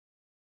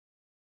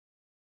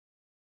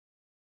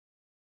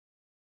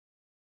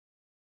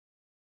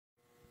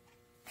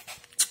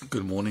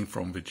Good morning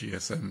from the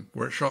GSM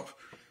workshop,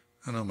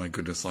 and oh my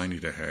goodness, I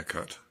need a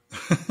haircut.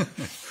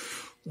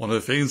 One of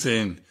the things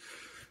in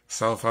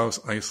self-house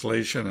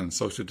isolation and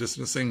social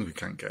distancing, we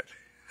can't get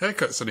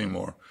haircuts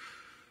anymore.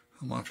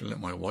 I might have to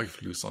let my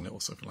wife loose on it or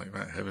something like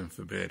that, heaven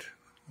forbid,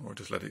 or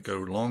just let it go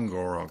long,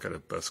 or I'll get a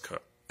buzz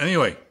cut.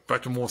 Anyway,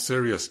 back to more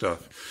serious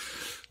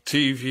stuff.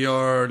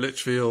 TVR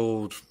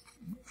Lichfield,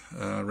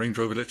 Range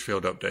Rover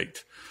Lichfield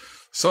update.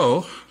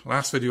 So,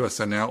 last video I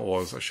sent out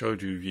was I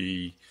showed you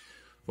the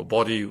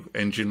body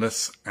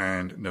engineless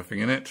and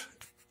nothing in it.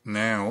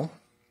 Now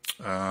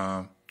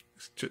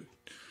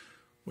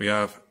we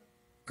have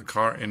a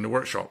car in the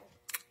workshop,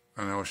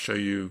 and I'll show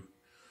you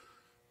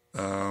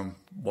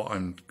what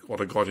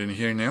I got in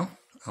here now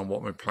and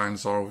what my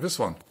plans are with this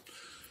one.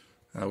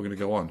 We're going to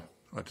go on.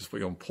 I'll just put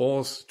you on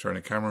pause, turn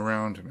the camera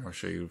around, and I'll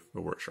show you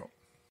the workshop.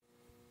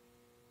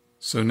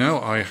 So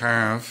now I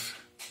have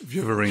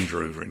the other Range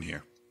Rover in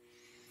here.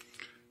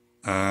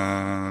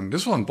 And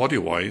this one,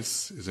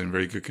 body-wise, is in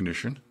very good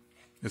condition.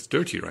 It's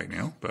dirty right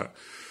now, but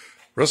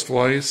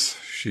rust-wise,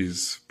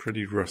 she's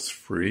pretty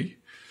rust-free.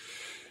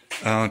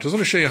 Just want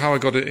to show you how I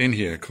got it in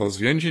here, because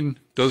the engine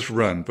does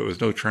run, but there's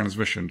no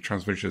transmission. The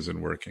transmission isn't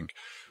working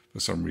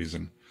for some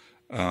reason.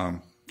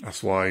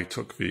 That's why I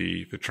took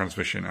the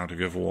transmission out of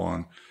the other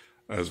one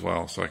as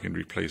well, so I can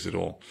replace it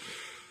all.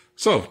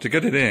 So, to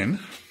get it in,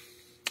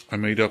 I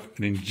made up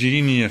an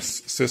ingenious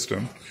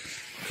system,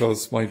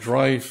 because my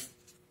drive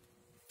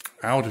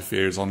out of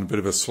here is on a bit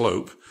of a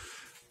slope,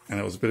 and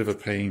it was a bit of a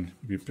pain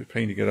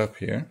to get up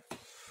here.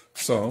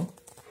 So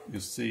you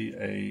see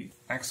a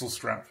axle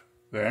strap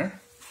there,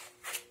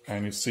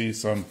 and you see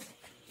some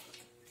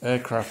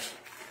aircraft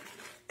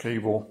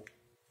cable,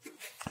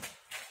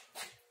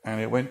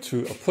 and it went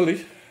to a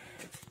pulley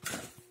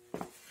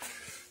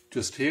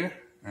just here,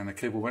 and the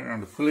cable went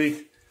around the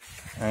pulley,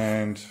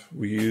 and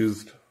we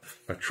used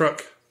a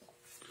truck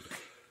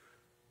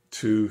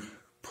to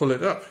pull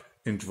it up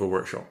into the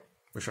workshop,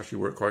 which actually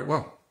worked quite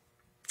well.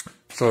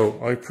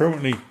 So I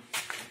permanently,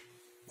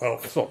 well,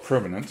 it's not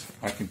permanent,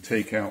 I can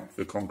take out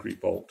the concrete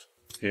bolt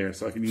here,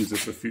 so I can use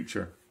this for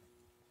future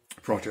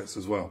projects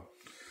as well.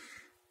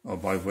 Oh,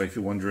 by the way, if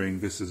you're wondering,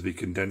 this is the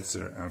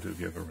condenser out of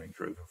the other Range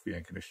Rover for the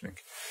air conditioning.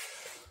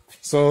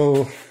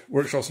 So,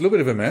 workshop's a little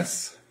bit of a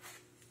mess.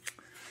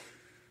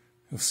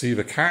 You'll see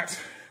the cat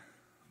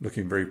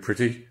looking very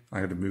pretty. I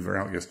had to move her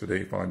out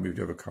yesterday while I moved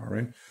the other car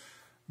in.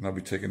 And I'll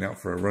be taking out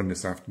for a run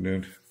this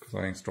afternoon, because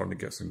I am starting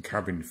to get some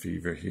cabin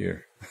fever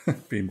here,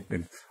 being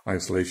in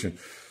isolation.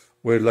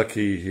 We're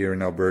lucky here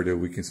in Alberta,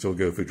 we can still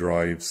go for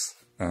drives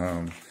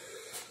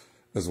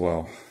as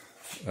well.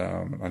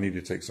 I need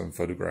to take some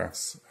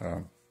photographs.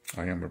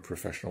 I am a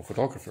professional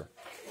photographer,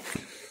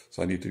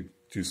 so I need to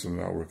do some of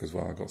that work as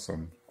well. I've got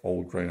some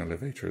old grain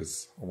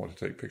elevators I want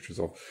to take pictures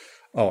of.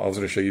 Oh, I was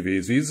going to show you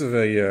these. These are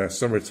the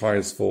summer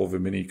tires for the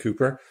Mini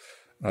Cooper.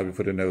 I'll be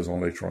putting those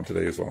on later on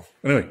today as well.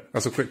 Anyway,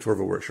 that's a quick tour of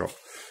a workshop.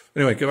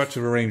 Anyway, go back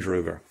to the Range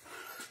Rover.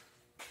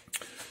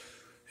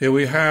 Here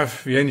we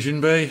have the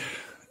engine bay.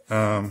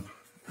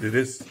 It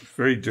is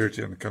very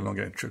dirty. I'm kind of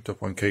getting tripped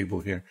up on cable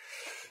here.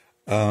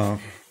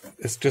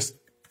 It's just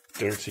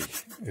dirty.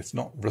 It's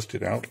not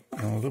rusted out.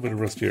 A little bit of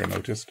rust here I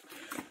noticed.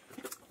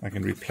 I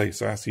can replace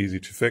that. It's easy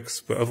to fix.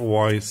 But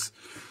otherwise,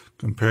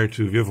 compared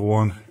to the other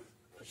one,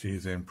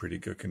 she's in pretty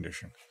good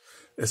condition.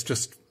 It's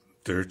just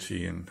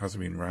dirty and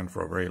hasn't been ran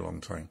for a very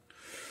long time.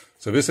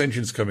 So this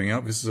engine's coming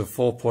out. This is a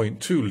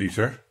 4.2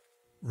 litre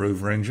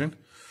Rover engine.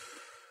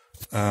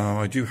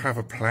 I do have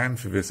a plan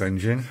for this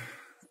engine.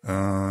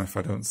 If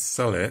I don't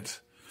sell it,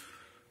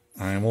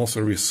 I am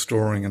also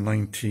restoring a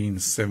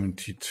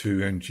 1972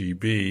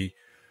 MGB.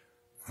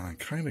 I'm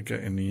kind of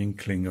getting the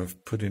inkling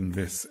of putting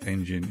this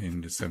engine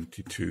in the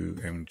 72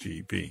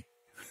 MGB.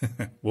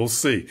 We'll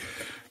see.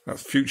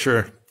 That's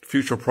future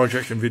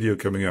project and video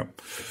coming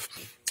up.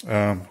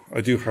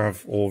 I do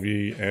have all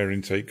the air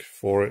intake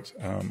for it.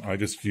 I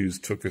just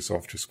took this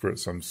off to squirt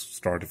some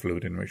starter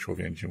fluid in to make sure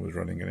the engine was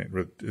running, and it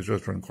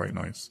does run quite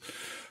nice.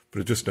 But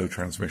it's just no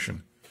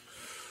transmission.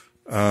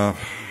 Yeah,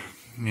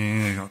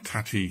 got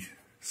tatty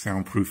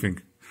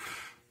soundproofing.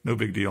 No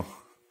big deal.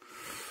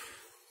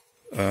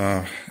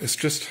 It's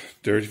just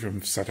dirty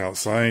from sat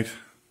outside.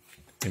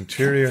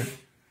 Interior.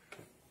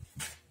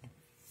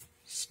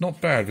 It's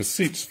not bad. This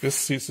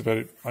seat's about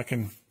it. I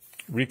can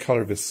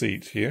recolor the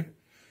seat here.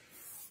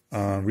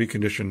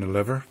 Recondition the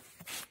leather.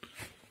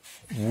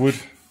 Wood,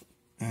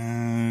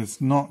 it's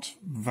not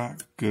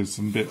that good,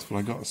 some bits, but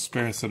I got a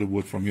spare set of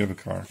wood from the other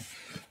car.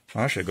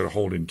 Actually, I got a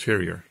whole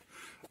interior.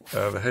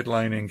 The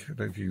headlining, I don't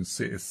know if you can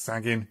see it, is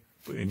sagging,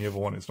 but in the other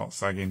one it's not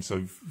sagging,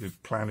 so the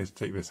plan is to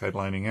take this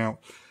headlining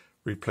out,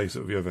 replace it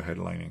with the other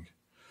headlining.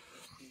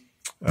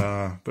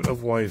 But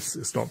otherwise,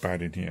 it's not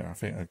bad in here. I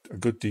think a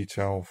good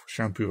detail,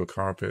 shampoo the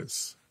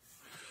carpets,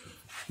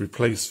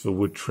 replace the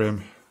wood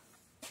trim,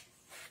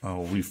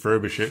 I'll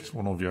refurbish it,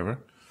 one or the other.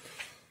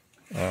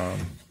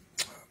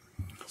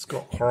 It's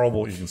got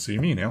horrible, you can see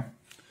me now.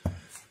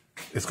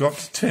 It's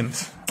got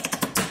tint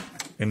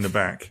in the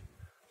back.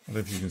 I don't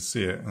know if you can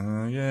see it.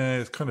 Yeah,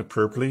 it's kind of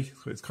purpley,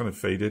 so it's kind of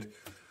faded.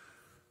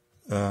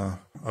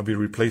 I'll be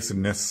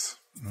replacing this.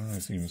 Oh,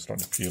 it's even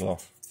starting to peel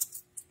off.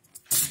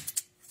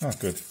 Ah,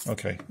 good.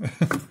 Okay.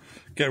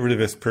 Get rid of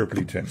this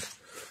purpley tint.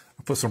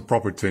 I'll put some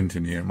proper tint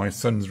in here. My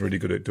son's really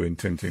good at doing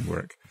tinting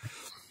work.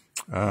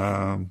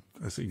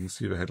 As you can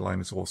see, the headline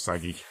is all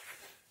saggy.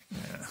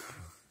 Yeah.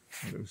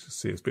 Let's just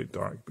see, it's a bit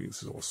dark, but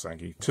this is all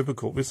saggy.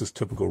 This is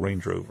typical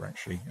Range Rover,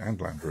 actually, and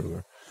Land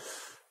Rover,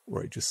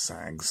 where it just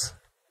sags,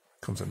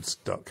 comes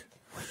unstuck.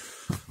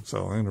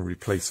 So I'm going to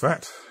replace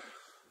that.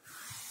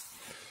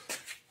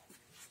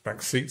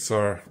 Back seats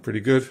are pretty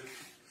good.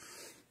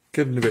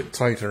 Getting a bit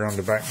tight around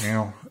the back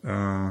now,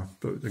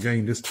 but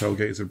again, this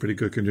tailgate is in pretty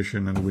good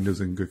condition and the windows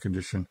in good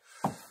condition.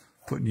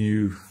 Put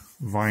new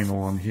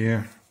vinyl on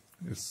here.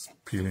 It's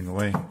peeling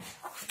away.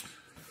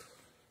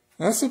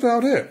 That's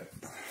about it.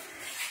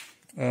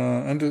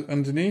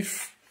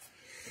 Underneath,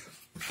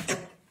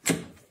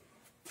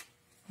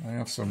 I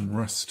have some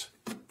rust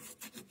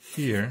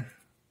here,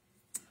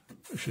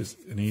 which is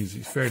an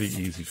fairly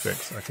easy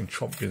fix. I can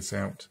chop this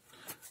out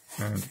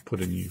and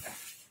put a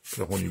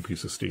whole new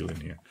piece of steel in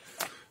here.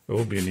 There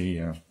won't be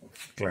any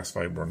glass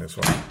fiber on this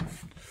one.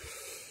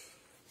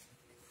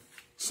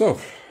 So,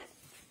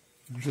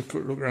 just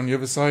quick look around the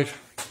other side.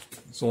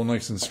 It's all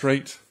nice and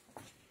straight.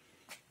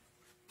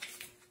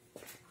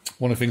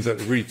 One of the things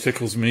that really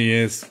tickles me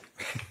is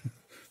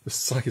the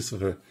size of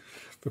the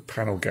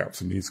panel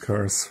gaps in these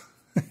cars.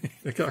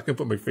 I can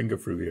put my finger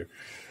through here.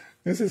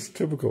 This is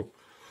typical.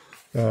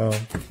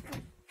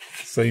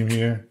 Same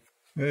here.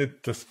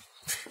 It just...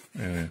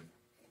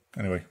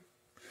 Anyway,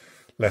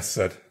 less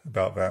said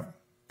about that,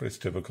 but it's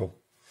typical.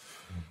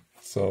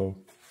 So,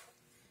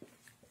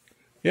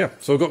 yeah.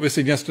 So I got this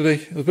in yesterday.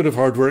 It was a bit of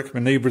hard work. My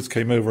neighbours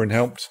came over and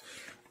helped.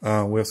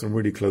 We have some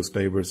really close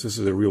neighbours. This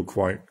is a real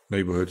quiet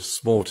neighbourhood,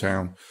 small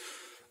town.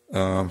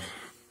 None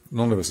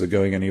of us are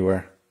going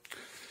anywhere.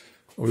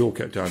 We all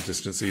kept our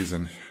distances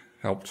and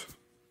helped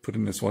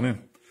putting this one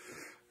in.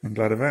 I'm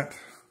glad of that.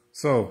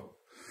 So,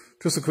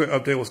 just a quick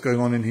update what's going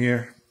on in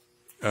here.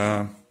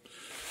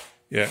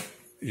 Yeah,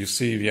 you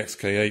see the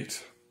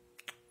XK8.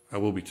 I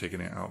will be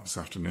taking it out this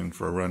afternoon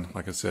for a run.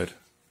 Like I said,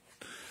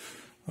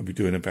 I'll be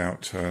doing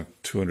about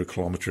 200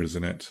 kilometers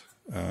in it.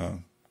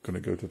 Going to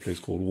go to a place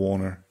called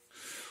Warner.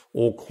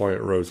 All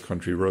quiet roads,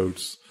 country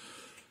roads.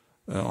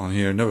 On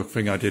here, another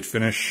thing I did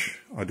finish,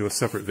 I'll do a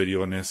separate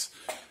video on this.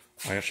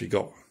 I actually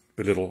got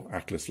the little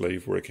Atlas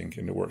lathe working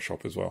in the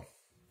workshop as well.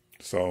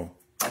 So,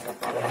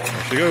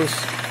 there she goes.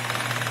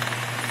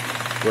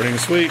 Running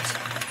sweet.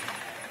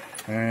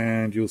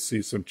 And you'll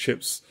see some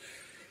chips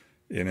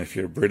in, if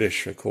you're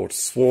British, they're called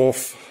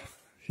swarf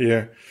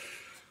here.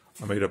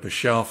 I made up a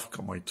shelf,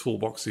 got my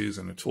toolboxes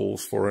and the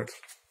tools for it.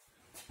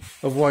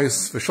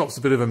 Otherwise, the shop's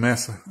a bit of a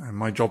mess, and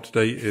my job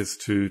today is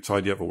to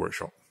tidy up the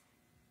workshop.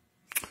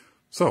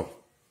 So,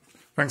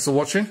 thanks for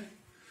watching.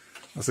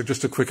 That's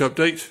just a quick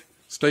update.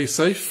 Stay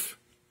safe.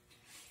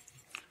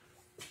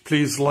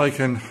 Please like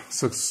and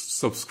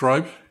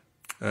subscribe.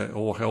 It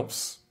all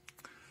helps.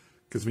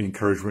 Gives me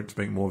encouragement to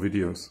make more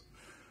videos.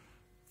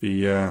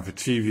 The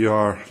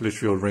TVR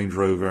Lichfield Range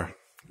Rover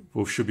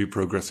should be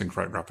progressing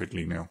quite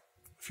rapidly now.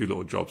 A few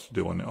little jobs to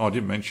do on it. Oh, I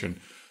didn't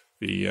mention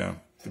the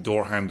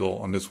door handle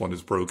on this one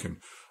is broken.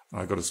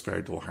 I got a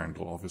spare door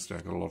handle. Obviously,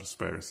 I got a lot of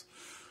spares.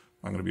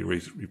 I'm going to be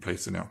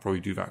replacing that. I'll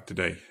probably do that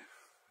today.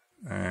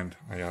 And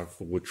I have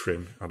the wood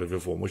trim out of the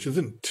other one, which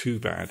isn't too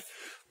bad,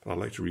 but I'd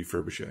like to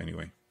refurbish it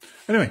anyway.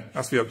 Anyway,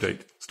 that's the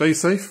update. Stay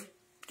safe.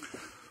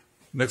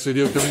 Next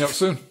video coming up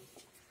soon.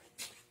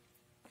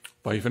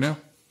 Bye for now.